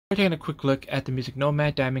We're taking a quick look at the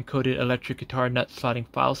MusicNomad diamond coated electric guitar nut slotting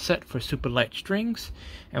file set for super light strings,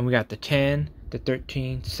 and we got the 10, the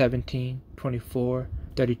 13, 17, 24,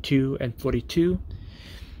 32, and 42.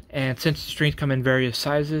 And since the strings come in various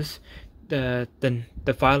sizes, the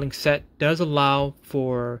filing set does allow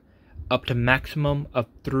for up to maximum of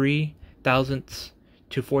 3 thousandths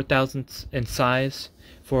to 4 thousandths in size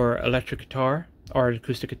for electric guitar or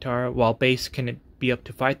acoustic guitar, while bass can be up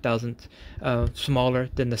to 5 thousandths smaller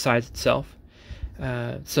than the size itself.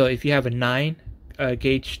 So if you have a 9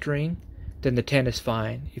 gauge string, then the 10 is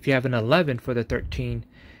fine. If you have an 11 for the 13,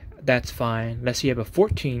 that's fine. Let's say you have a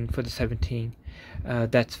 14 for the 17,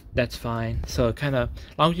 that's fine. So kind of,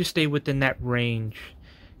 as long as you stay within that range,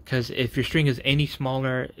 because if your string is any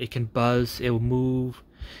smaller, it can buzz, it will move,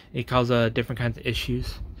 it causes different kinds of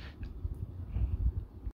issues.